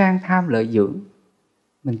không có sang tham lợi dưỡng,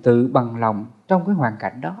 mình tự bằng lòng trong cái hoàn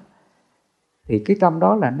cảnh đó. Thì cái tâm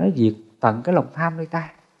đó là nó diệt tận cái lòng tham nơi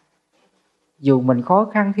ta. Dù mình khó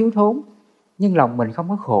khăn thiếu thốn, nhưng lòng mình không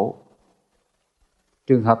có khổ.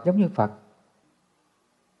 Trường hợp giống như Phật.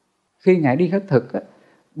 Khi Ngài đi khất thực,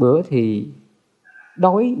 bữa thì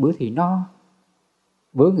đói, bữa thì no.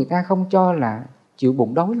 Bữa người ta không cho là chịu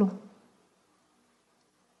bụng đói luôn.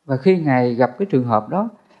 Và khi Ngài gặp cái trường hợp đó,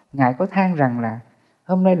 Ngài có than rằng là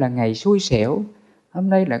hôm nay là ngày xui xẻo, hôm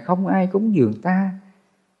nay là không ai cúng dường ta,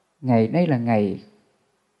 ngày nay là ngày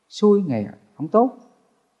xui, ngày không tốt.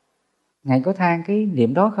 Ngài có than cái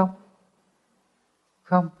niệm đó không?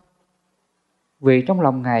 Không. Vì trong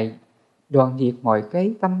lòng Ngài đoạn diệt mọi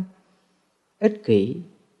cái tâm ích kỷ,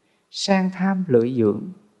 sang tham lợi dưỡng,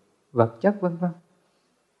 vật chất vân vân.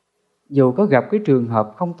 Dù có gặp cái trường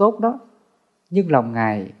hợp không tốt đó, nhưng lòng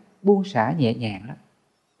Ngài buông xả nhẹ nhàng lắm.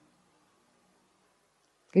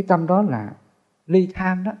 Cái tâm đó là ly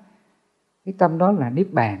tham đó. Cái tâm đó là niết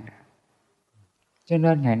bàn. Cho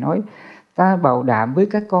nên Ngài nói, ta bảo đảm với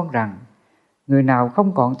các con rằng người nào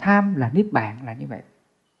không còn tham là niết bàn, là như vậy.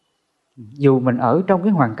 Dù mình ở trong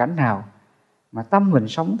cái hoàn cảnh nào mà tâm mình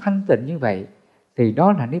sống thanh tịnh như vậy thì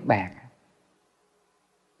đó là niết bàn.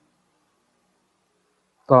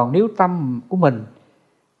 Còn nếu tâm của mình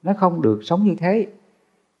nó không được sống như thế,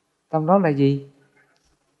 tâm đó là gì?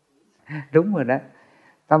 Đúng rồi đó.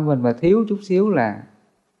 Tâm mình mà thiếu chút xíu là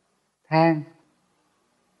than.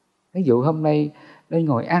 Ví dụ hôm nay lên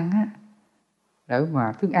ngồi ăn á, đỡ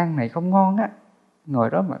mà thức ăn này không ngon á, ngồi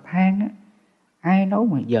đó mà than á, ai nấu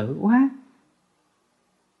mà dở quá.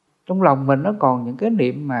 Trong lòng mình nó còn những cái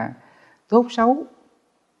niệm mà tốt xấu,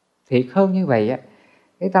 thiệt hơn như vậy á.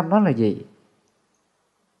 Cái tâm đó là gì?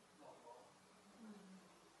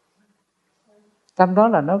 Tâm đó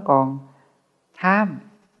là nó còn tham.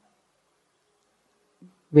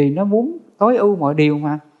 Vì nó muốn tối ưu mọi điều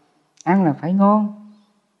mà. Ăn là phải ngon,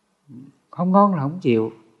 không ngon là không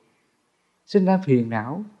chịu. Sinh ra phiền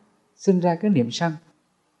não, sinh ra cái niệm sân.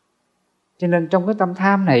 Cho nên trong cái tâm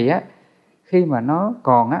tham này á, khi mà nó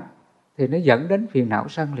còn á, thì nó dẫn đến phiền não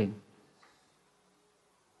sân liền.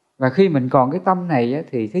 Và khi mình còn cái tâm này á,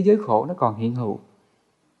 thì thế giới khổ nó còn hiện hữu.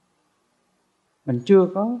 Mình chưa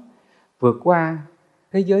có vượt qua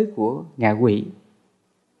thế giới của ngạ quỷ.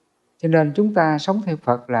 Cho nên chúng ta sống theo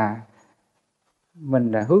Phật là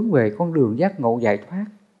mình là hướng về con đường giác ngộ giải thoát.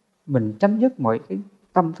 Mình chấm dứt mọi cái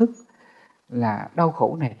tâm thức là đau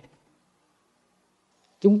khổ này.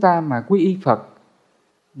 Chúng ta mà quy y Phật,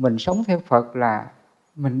 mình sống theo Phật là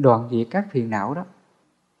mình đoạn diệt các phiền não đó.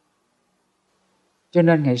 Cho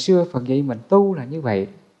nên ngày xưa Phật dạy mình tu là như vậy.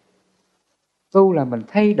 Tu là mình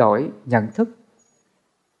thay đổi nhận thức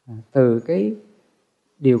từ cái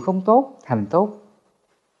điều không tốt thành tốt,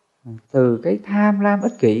 từ cái tham lam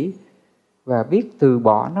ích kỷ và biết từ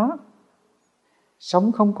bỏ nó,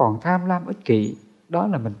 sống không còn tham lam ích kỷ. Đó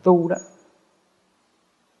là mình tu đó.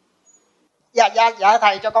 Dạ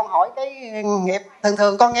thầy cho con hỏi cái nghiệp.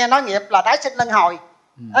 Thường con nghe nói nghiệp là tái sinh luân hồi.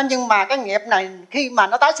 Nhưng mà cái nghiệp này khi mà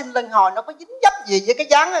nó tái sinh luân hồi, nó có dính dấp gì với cái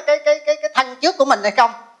dáng cái thân trước của mình hay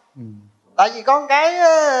không? Tại vì con cái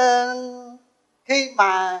khi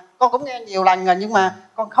mà con cũng nghe nhiều lần rồi, nhưng mà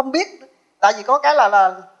con không biết. Tại vì có cái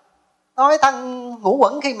là nói thân ngũ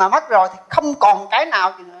quẩn khi mà mất rồi thì không còn cái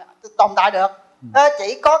nào tồn tại được.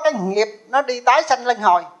 Chỉ có cái nghiệp nó đi tái sanh luân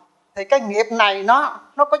hồi. Thì cái nghiệp này nó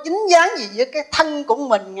có dính dáng gì với cái thân của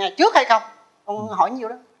mình ngày trước hay không? Con hỏi nhiêu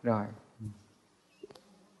đó. Rồi.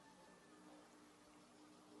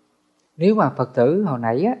 Nếu mà Phật tử hồi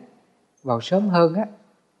nãy á, vào sớm hơn á,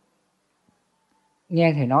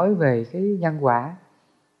 nghe thầy nói về cái nhân quả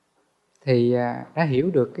thì đã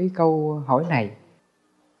hiểu được cái câu hỏi này.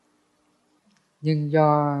 Nhưng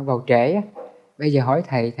do vào trễ á, bây giờ hỏi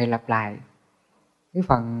thầy, thầy lặp lại. Cái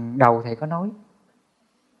phần đầu thầy có nói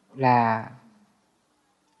là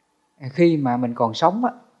khi mà mình còn sống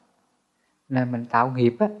á, là mình tạo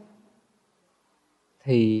nghiệp á,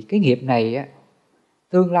 thì cái nghiệp này á,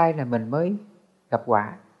 tương lai là mình mới gặp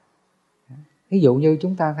quả. Ví dụ như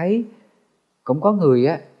chúng ta thấy cũng có người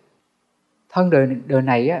á, thân đời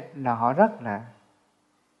này á, là họ rất là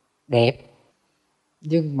đẹp,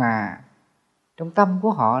 nhưng mà trong tâm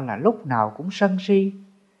của họ là lúc nào cũng sân si,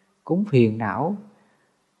 cũng phiền não,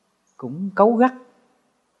 cũng cáu gắt,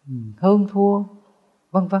 hơn thua,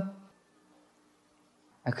 vân vân.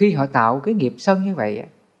 Khi họ tạo cái nghiệp sân như vậy á,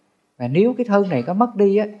 và nếu cái thân này có mất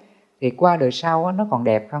đi á, thì qua đời sau á, nó còn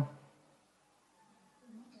đẹp không?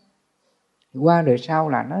 Qua đời sau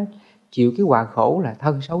là nó chịu cái quả khổ là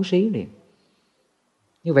thân xấu xí liền.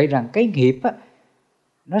 Như vậy rằng cái nghiệp á,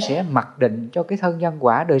 nó sẽ mặc định cho cái thân nhân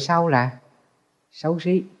quả đời sau là xấu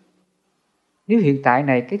xí. Nếu hiện tại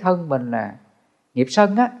này cái thân mình là nghiệp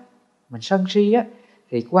sân á, mình sân si á,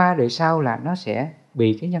 thì qua đời sau là nó sẽ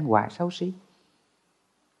bị cái nhân quả xấu xí.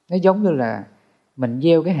 Nó giống như là mình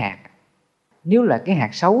gieo cái hạt. Nếu là cái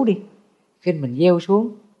hạt xấu đi, khi mình gieo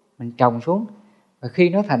xuống, mình trồng xuống, và khi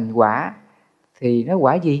nó thành quả thì nó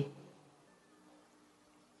quả gì?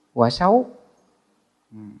 Quả xấu.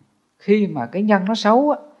 Khi mà cái nhân nó xấu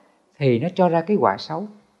á, thì nó cho ra cái quả xấu.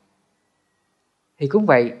 Thì cũng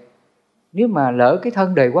vậy, nếu mà lỡ cái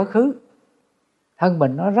thân đời quá khứ, thân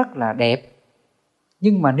mình nó rất là đẹp,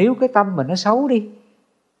 nhưng mà nếu cái tâm mình nó xấu đi,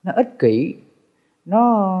 nó ích kỷ,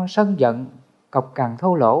 nó sân giận, cọc cằn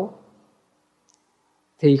thô lỗ,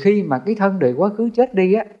 thì khi mà cái thân đời quá khứ chết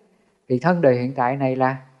đi á, thì thân đời hiện tại này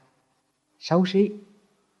là xấu xí.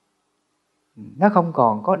 Nó không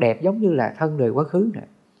còn có đẹp giống như là thân đời quá khứ nữa.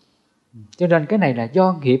 Cho nên cái này là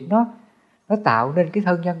do nghiệp nó tạo nên cái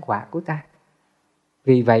thân nhân quả của ta.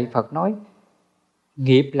 Vì vậy Phật nói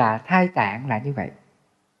nghiệp là thai tạng là như vậy.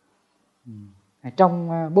 Trong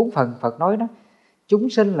 4 phần Phật nói đó, chúng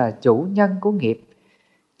sinh là chủ nhân của nghiệp,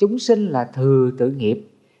 chúng sinh là thừa tự nghiệp,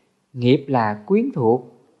 nghiệp là quyến thuộc,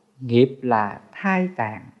 nghiệp là thai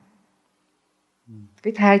tạng.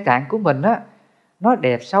 Cái thai tạng của mình á, nó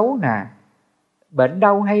đẹp xấu nè, bệnh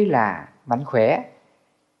đau hay là mạnh khỏe,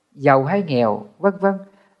 giàu hay nghèo, vân vân,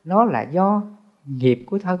 nó là do nghiệp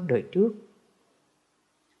của thân đời trước.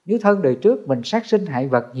 Nếu thân đời trước mình sát sinh hại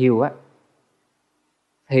vật nhiều á,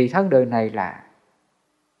 thì thân đời này là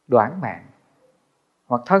đoản mạng,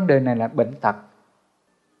 hoặc thân đời này là bệnh tật.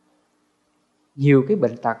 Nhiều cái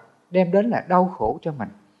bệnh tật đem đến là đau khổ cho mình.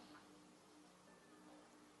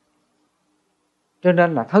 Cho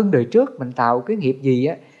nên là thân đời trước mình tạo cái nghiệp gì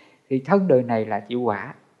á, thì thân đời này là chịu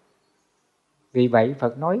quả. Vì vậy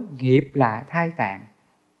Phật nói nghiệp là thai tạng.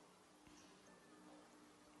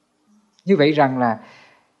 Như vậy rằng là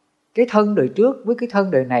cái thân đời trước với cái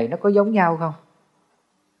thân đời này nó có giống nhau không?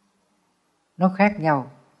 Nó khác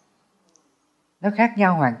nhau. Nó khác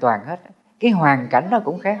nhau hoàn toàn hết. Cái hoàn cảnh nó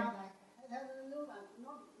cũng khác.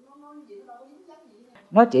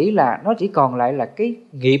 Nó chỉ còn lại là cái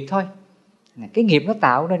nghiệp thôi. Cái nghiệp nó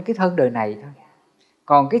tạo nên cái thân đời này thôi.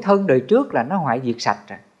 Còn cái thân đời trước là nó hoại diệt sạch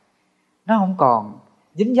rồi. Nó không còn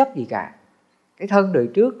dính dấp gì cả. Cái thân đời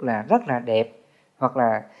trước là rất là đẹp, hoặc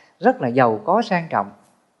là rất là giàu có sang trọng,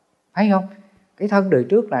 phải không? Cái thân đời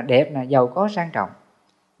trước là đẹp nè, giàu có sang trọng.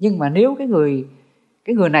 Nhưng mà nếu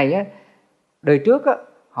cái người này á, đời trước á,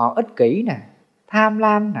 họ ích kỷ nè, tham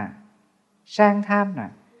lam nè, sang tham nè,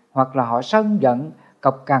 hoặc là họ sân giận,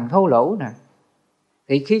 cọc cằn thô lỗ nè,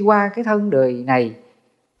 thì khi qua cái thân đời này,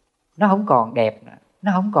 nó không còn đẹp nữa,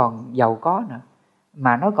 nó không còn giàu có nữa,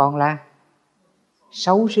 mà nó còn là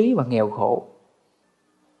xấu xí và nghèo khổ.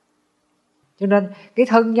 Cho nên cái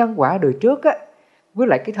thân nhân quả đời trước á, với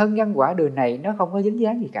lại cái thân nhân quả đời này nó không có dính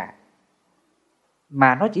dáng gì cả,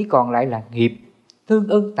 mà nó chỉ còn lại là nghiệp tương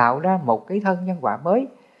ưng tạo ra một cái thân nhân quả mới,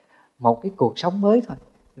 một cái cuộc sống mới thôi,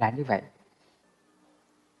 là như vậy.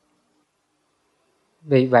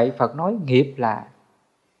 Vì vậy Phật nói nghiệp là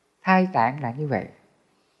thai tạng là như vậy.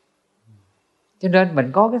 Cho nên mình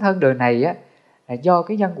có cái thân đời này á, là do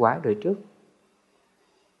cái nhân quả đời trước.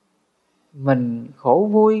 Mình khổ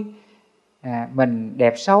vui, mình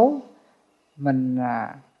đẹp xấu, mình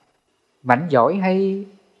mạnh giỏi hay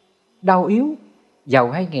đau yếu,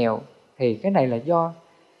 giàu hay nghèo, thì cái này là do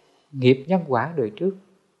nghiệp nhân quả đời trước.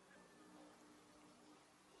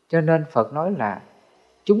 Cho nên Phật nói là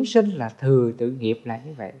chúng sinh là thừa tự nghiệp là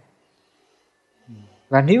như vậy.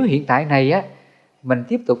 Và nếu hiện tại này á, mình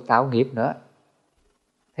tiếp tục tạo nghiệp nữa,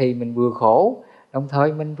 thì mình vừa khổ, đồng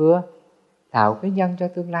thời mình vừa tạo cái nhân cho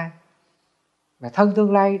tương lai. Mà thân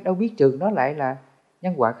tương lai đâu biết chừng nó lại là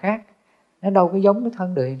nhân quả khác, nó đâu có giống cái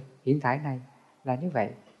thân đời hiện tại này, là như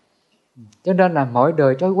vậy. Cho nên là mỗi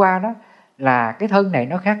đời trôi qua đó là cái thân này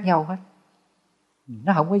nó khác nhau hết,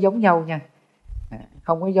 nó không có giống nhau nha.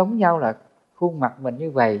 Không có giống nhau là khuôn mặt mình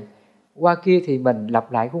như vậy, qua kia thì mình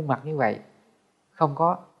lặp lại khuôn mặt như vậy, không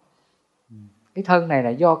có. Cái thân này là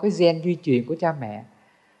do cái gen di truyền của cha mẹ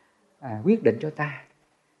quyết định cho ta.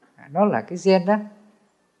 Nó là cái gen đó,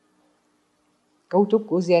 cấu trúc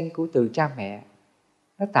của gen của từ cha mẹ,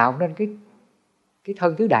 nó tạo nên cái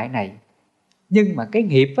thân tứ đại này. Nhưng mà cái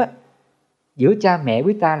nghiệp á, giữa cha mẹ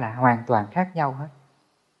với ta là hoàn toàn khác nhau hết.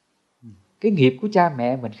 Cái nghiệp của cha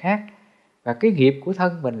mẹ mình khác, và cái nghiệp của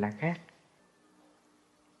thân mình là khác.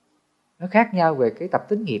 Nó khác nhau về cái tập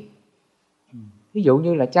tính nghiệp. Ví dụ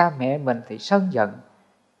như là cha mẹ mình thì sân giận,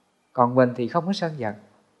 còn mình thì không có sân giận.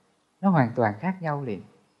 Nó hoàn toàn khác nhau liền,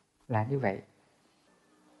 là như vậy.